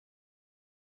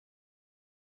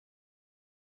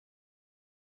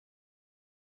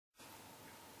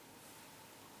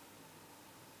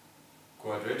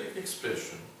quadratic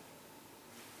expression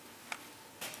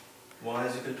y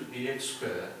is equal to ax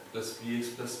square plus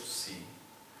bx plus c,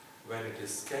 when it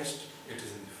is sketched, it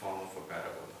is in the form of a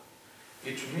parabola.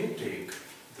 It may take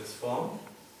this form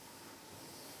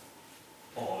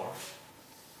or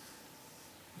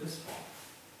this form.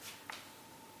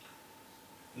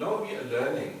 Now we are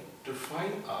learning to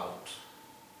find out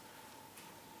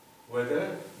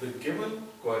whether the given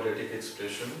quadratic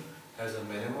expression has a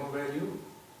minimum value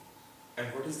and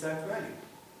what is that value,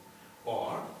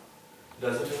 or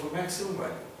does it have a maximum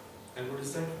value and what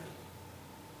is that value.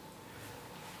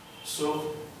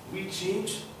 So we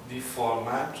change the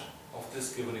format of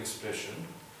this given expression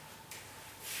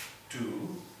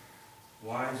to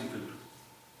y is equal to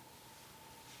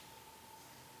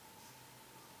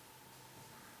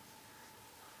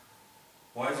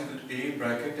a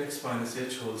bracket x minus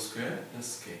h whole square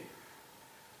plus k.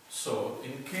 So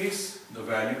in case the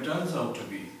value turns out to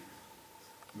be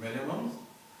minimum,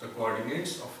 the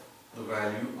coordinates of the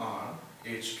value are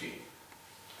hk,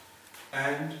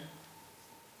 and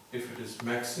if it is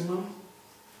maximum,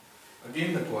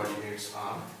 again the coordinates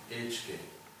are hk.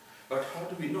 But how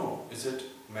do we know, is it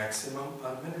maximum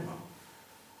or minimum?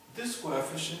 This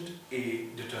coefficient a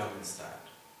determines that.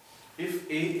 If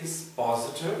a is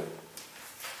positive,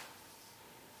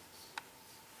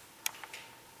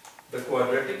 the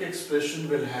quadratic expression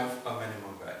will have a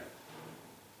minimum value,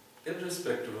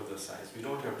 irrespective of the size. We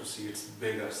don't have to see it's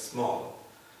big or small,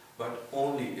 but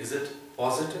only is it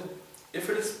positive. If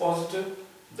it is positive,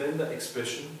 then the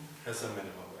expression has a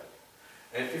minimum value.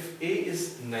 And if a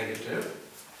is negative,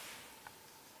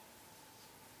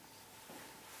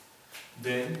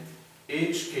 then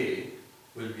hk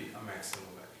will be a maximum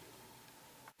value.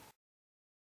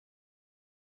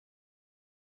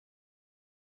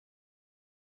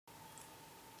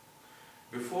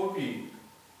 Before we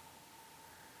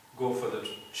go for the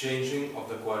changing of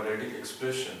the quadratic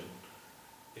expression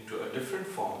into a different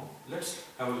form, let's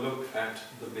have a look at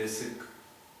the basic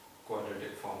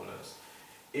quadratic formulas.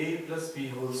 A plus b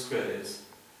whole square is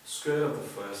square of the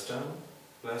first term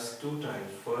plus 2 times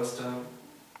first term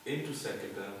into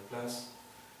second term plus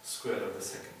square of the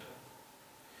second term.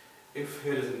 If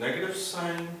here is a negative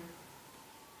sign,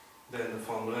 then the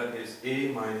formula is a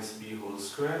minus b whole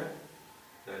square,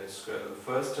 that is square of the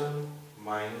first term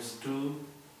minus 2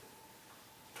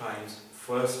 times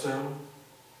first term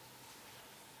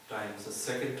times the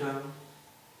second term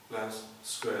plus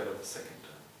square of the second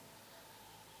term.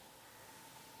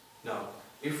 Now,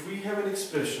 if we have an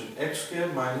expression x square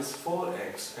minus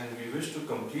 4x and we wish to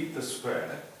complete the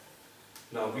square,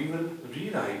 now we will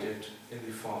rewrite it in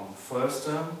the form first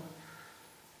term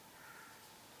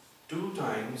 2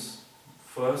 times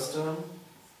first term,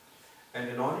 and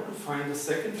in order to find the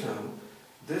second term,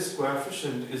 this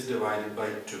coefficient is divided by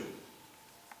 2,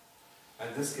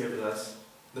 and this gives us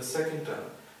the second term.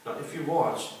 Now if you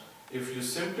watch, if you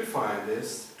simplify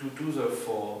this, 2 2s are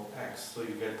 4x, so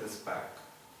you get this back.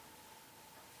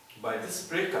 By this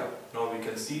breakup, now we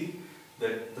can see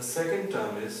that the second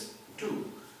term is 2,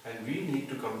 and we need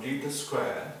to complete the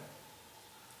square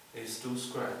is 2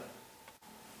 square.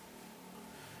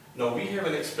 Now we have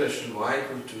an expression y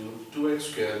equal to 2x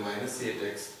square minus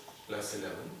 8x plus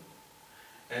 11,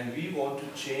 and we want to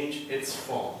change its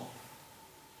form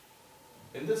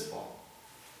in this form.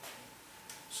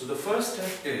 So the first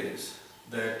step is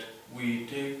that we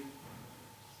take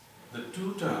the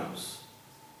two terms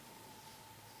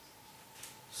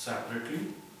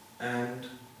separately and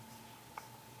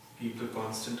keep the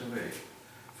constant away.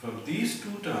 From these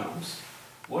two terms,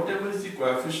 whatever is the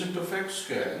coefficient of x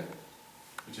square,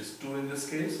 which is 2 in this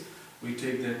case, we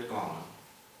take that common.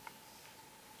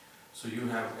 So you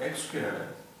have x square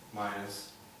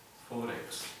minus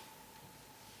 4x.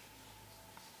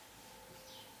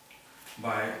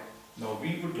 Now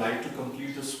we would like to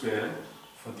complete the square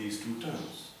for these two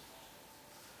terms.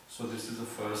 So this is the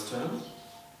first term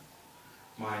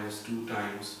minus 2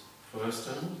 times first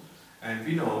term, and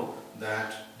we know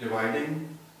that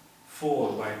dividing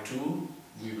 4 by 2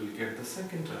 we will get the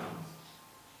second term,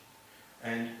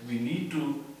 and we need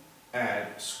to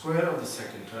add square of the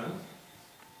second term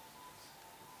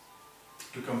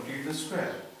to complete the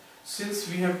square. Since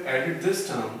we have added this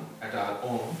term at our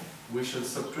own, we shall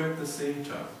subtract the same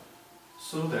term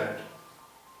so that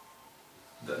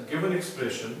the given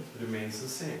expression remains the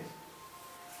same.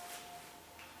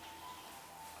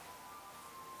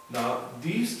 Now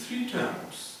these three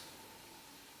terms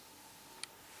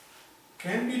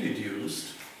can be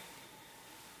reduced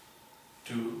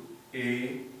to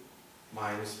a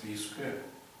minus b square,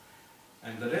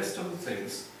 and the rest of the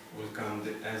things will come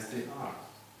as they are.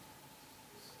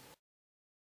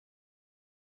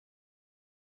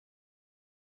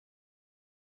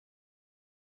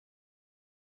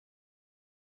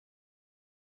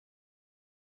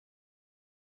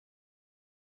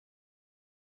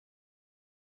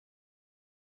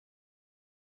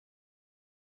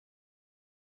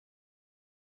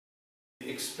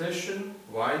 expression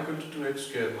y equal to 2x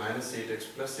square minus 8x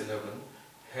plus 11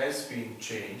 has been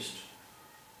changed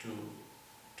to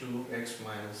 2x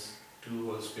minus 2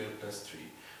 whole square plus 3.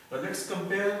 But let's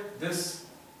compare this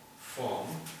form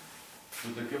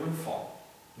with the given form.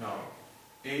 Now,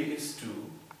 a is 2,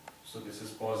 so this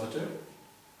is positive.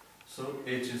 So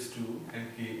h is 2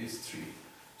 and k is 3.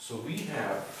 So we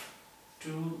have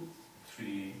 2,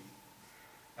 3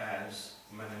 as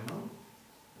minimum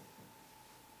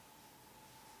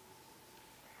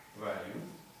value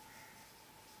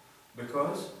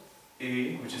because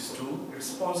a, which is 2,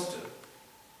 it's positive.